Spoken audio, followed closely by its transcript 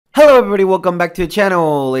everybody, welcome back to the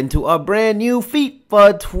channel and to a brand new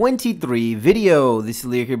FIFA 23 video. This is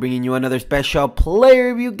Leo here bringing you another special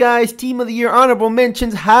player review, guys. Team of the Year honorable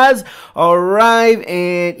mentions has arrived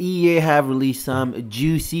and EA have released some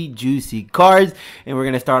juicy cards. And we're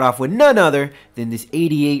going to start off with none other than this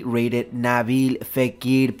 88 rated NABIL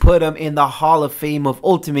Fekir. Put him in the Hall of Fame of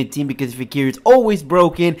Ultimate Team because Fekir is always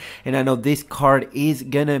broken. And I know this card is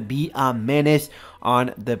going to be a menace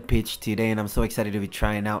on the pitch today, and I'm so excited to be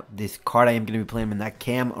trying out this card. I am going to be playing him in that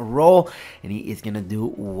cam role, and he is going to do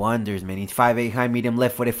wonders, man. He's 5'8", high, medium,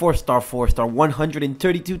 left-footed, 4-star,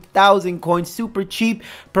 132,000 coins, super cheap,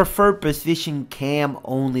 preferred position cam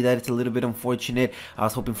only. That is a little bit unfortunate. I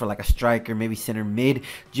was hoping for like a striker, maybe center mid,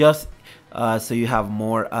 just so you have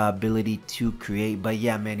more ability to create. But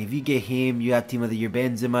yeah, man, if you get him, you have Team of the Year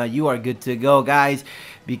Benzema, you are good to go, guys,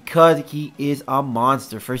 because he is a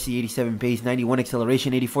monster. First, 87 pace, 91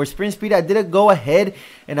 acceleration, 84 sprint speed. I did go ahead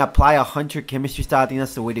and apply a Hunter chemistry style. I think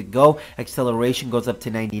that's the way to go. Acceleration goes up to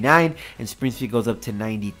 99 and sprint speed goes up to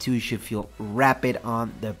 92. You should feel rapid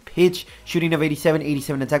on the pitch. Shooting of 87,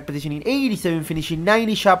 87 attack positioning, 87 finishing,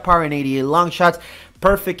 90 shot power, and 88 long shots.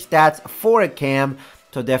 Perfect stats for a cam.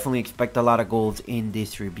 So definitely expect a lot of goals in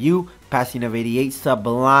this review. Passing of 88,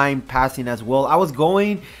 sublime passing as well. I was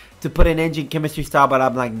going to put an engine chemistry style, but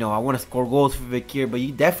I'm like, no, I want to score goals for Fekir. But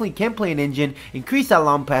you definitely can play an engine, increase that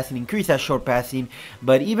long passing, increase that short passing.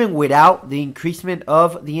 But even without the increasement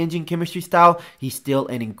of the engine chemistry style, he's still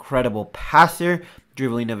an incredible passer.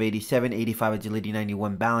 Dribbling of 87, 85 agility,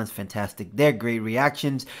 91 balance, fantastic there. Great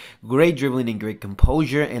reactions, great dribbling, and great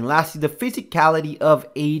composure. And lastly, the physicality of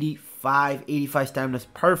 85 stamina is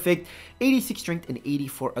perfect, 86 strength, and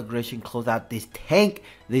 84 aggression. Close out this tank,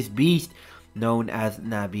 this beast known as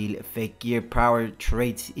NABIL Fekir. Power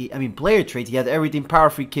traits, player traits, he has everything: power,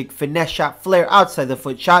 free kick, finesse shot, flare, outside the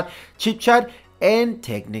foot shot, chip shot, and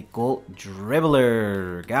technical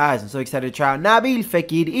dribbler. Guys, I'm so excited to try out NABIL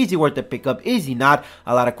Fekir. Is he worth the pickup? Is he not?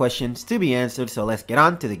 A lot of questions to be answered, so let's get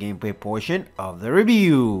on to the gameplay portion of the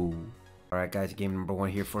review. Alright, guys, game number 1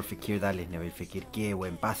 here for Fekir. Dale, NABIL Fekir. Qué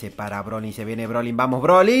buen pase para Brolin. Se viene Brolin. Vamos,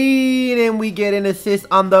 Brolin. And we get an assist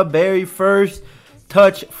on the very first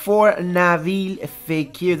touch for NABIL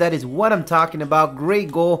Fekir. That is what I'm talking about. Great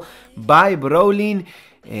goal by Brolin.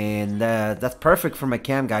 And that's perfect for my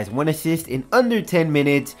cam, guys. 1 assist in under 10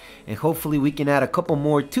 minutes. And hopefully we can add a couple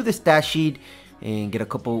more to the stat sheet and get a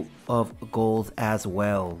couple of goals as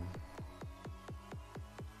well.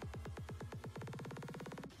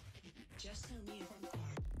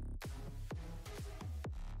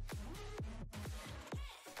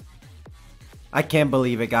 I can't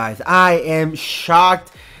believe it, guys. I am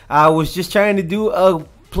shocked. I was just trying to do a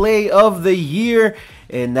play of the year,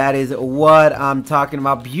 and that is what I'm talking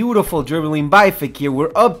about. Beautiful dribbling by Fekir.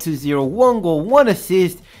 We're up to 0. 1 goal, 1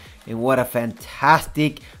 assist, and what a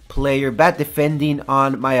fantastic player. Bad defending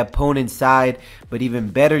on my opponent's side, but even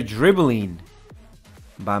better dribbling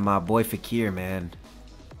by my boy Fekir, man.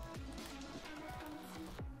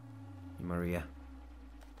 Maria.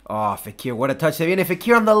 Oh, Fekir, what a touch. Se viene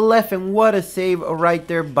Fekir on the left, and what a save right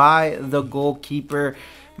there by the goalkeeper.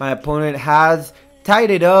 My opponent has tied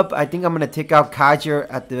it up. I think I'm going to take out Kajer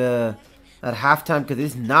at halftime because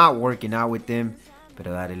it's not working out with him. But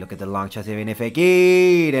look at the long shot. Se viene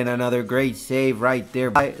Fekir, and another great save right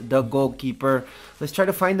there by the goalkeeper. Let's try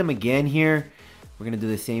to find them again here. We're going to do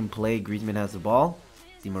the same play. Griezmann has the ball.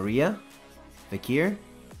 Di Maria. Fekir.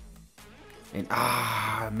 And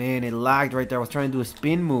man, it lagged right there. I was trying to do a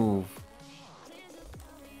spin move.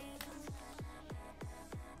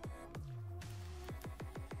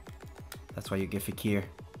 That's why you get Fekir.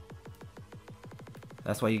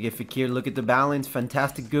 That's why you get Fekir. Look at the balance.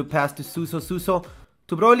 Fantastic, good pass to Suso. Suso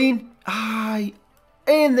to Brolin.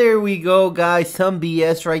 And there we go, guys. Some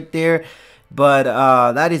BS right there. But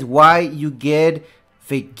that is why you get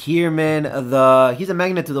Fekir, man. He's a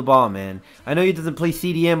magnet to the ball, man. I know he doesn't play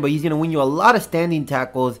CDM, but he's going to win you a lot of standing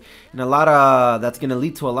tackles and a lot of that's going to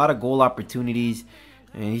lead to a lot of goal opportunities.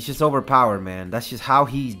 And he's just overpowered, man. That's just how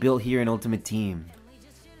he's built here in Ultimate Team.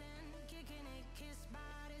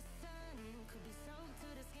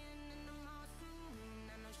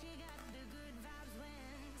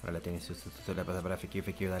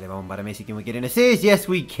 Fekir, dale, vamos para Messi. Can we get an assist? Yes,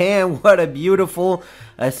 we can. What a beautiful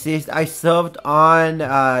assist. I subbed on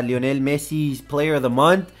Lionel Messi's Player of the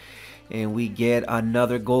Month, and we get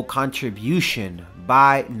another goal contribution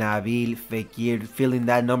by NABIL Fekir, filling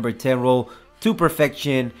that number 10 role to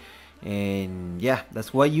perfection. And yeah,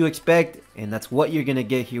 that's what you expect, and that's what you're gonna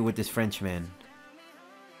get here with this Frenchman.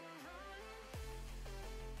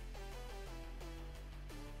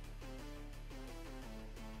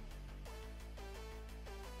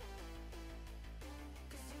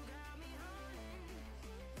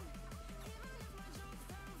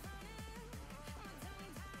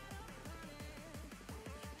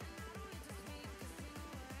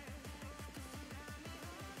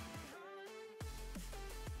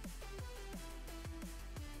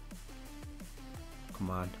 Come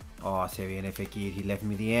on. Oh, se viene Fekir. He left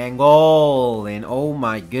me the angle. And oh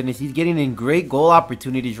my goodness, he's getting in great goal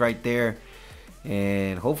opportunities right there.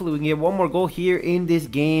 And hopefully we can get one more goal here in this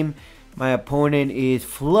game. My opponent is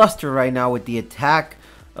flustered right now with the attack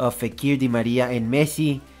of Fekir, Di Maria, and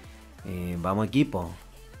Messi. And vamos equipo.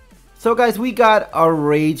 So guys, we got a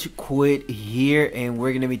rage quit here, and we're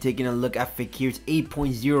going to be taking a look at Fekir's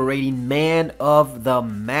 8.0 rating, man of the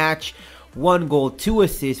match. 1 goal, 2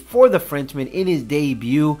 assists for the Frenchman in his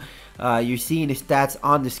debut. You're seeing his stats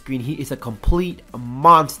on the screen. He is a complete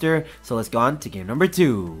monster. So let's go on to game number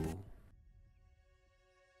 2.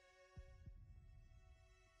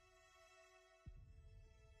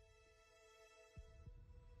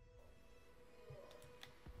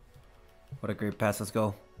 What a great pass. Let's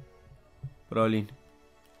go. Rolling.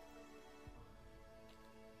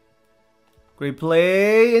 Great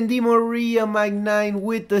play. And Di Maria, Mag9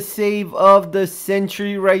 with the save of the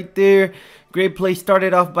century right there. Great play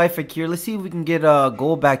started off by Fekir. Let's see if we can get a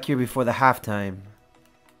goal back here before the halftime.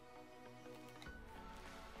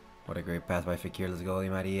 What a great pass by Fekir. Let's go, Di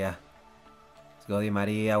Maria. Let's go, Di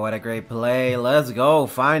Maria. What a great play. Let's go.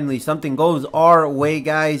 Finally, something goes our way,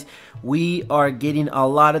 guys. We are getting a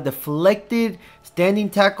lot of deflected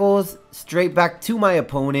standing tackles straight back to my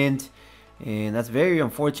opponent. And that's very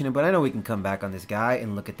unfortunate, but I know we can come back on this guy.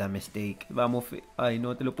 And look at that mistake. Vamos. Ay,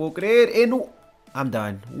 no te lo puedo creer. And I'm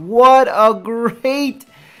done. What a great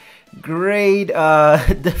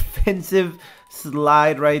defensive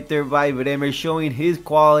slide right there by Bremer, showing his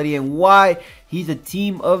quality and why he's a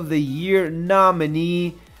Team of the Year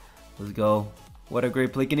nominee. Let's go. What a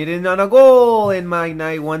great play. Can it in on a goal? And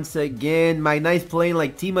Mag9 once again. Mag9's playing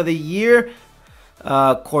like Team of the Year.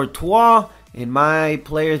 Courtois. And my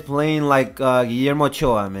player's playing like Guillermo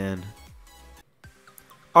Ochoa, man.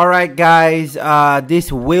 Alright guys,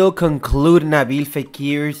 this will conclude Nabil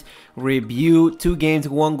Fekir's review. 2 games,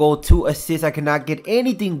 1 goal, 2 assists. I cannot get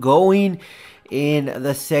anything going in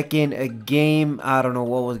the second game. I don't know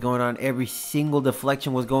what was going on. Every single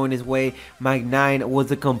deflection was going his way. Mag9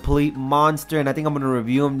 was a complete monster, and I think I'm going to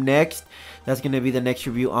review him next. That's going to be the next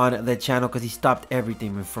review on the channel because he stopped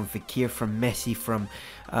everything from Fekir, from Messi, from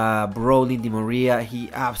Brolin, Di Maria. He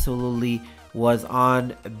absolutely was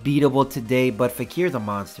unbeatable today. But Fekir is a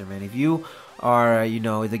monster, man. If you are, you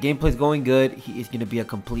know, if the gameplay's going good, he is going to be a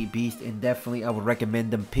complete beast, and definitely I would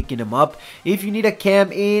recommend them picking him up. If you need a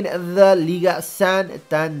cam in the Liga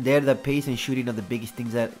Santander, the pace and shooting are the biggest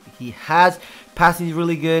things that he has. Passing is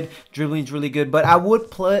really good, dribbling is really good, but I would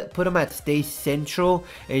put him at stay central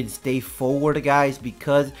and stay forward, guys,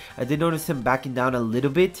 because I did notice him backing down a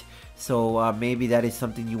little bit. So maybe that is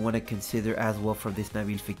something you want to consider as well for this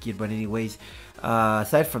Nabil Fekir. But anyways,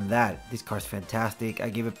 aside from that, this card's fantastic. I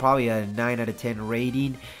give it probably a 9 out of 10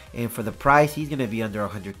 rating. And for the price, he's going to be under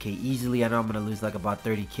 100k easily. I know I'm going to lose like about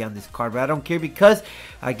 30k on this card, but I don't care because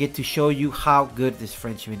I get to show you how good this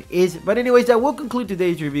Frenchman is. But anyways, that will conclude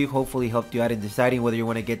today's review. Hopefully helped you out in deciding whether you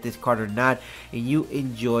want to get this card or not, and you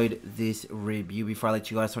enjoyed this review. Before I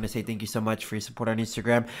let you go, I just want to say thank you so much for your support on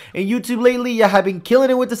Instagram and YouTube lately. You have been killing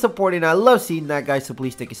it with the support, and I love seeing that, guys. So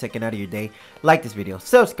please take a second out of your day, like this video,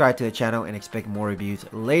 subscribe to the channel, and expect more reviews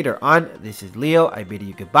later on. This is Leo. I bid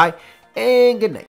you goodbye and good night.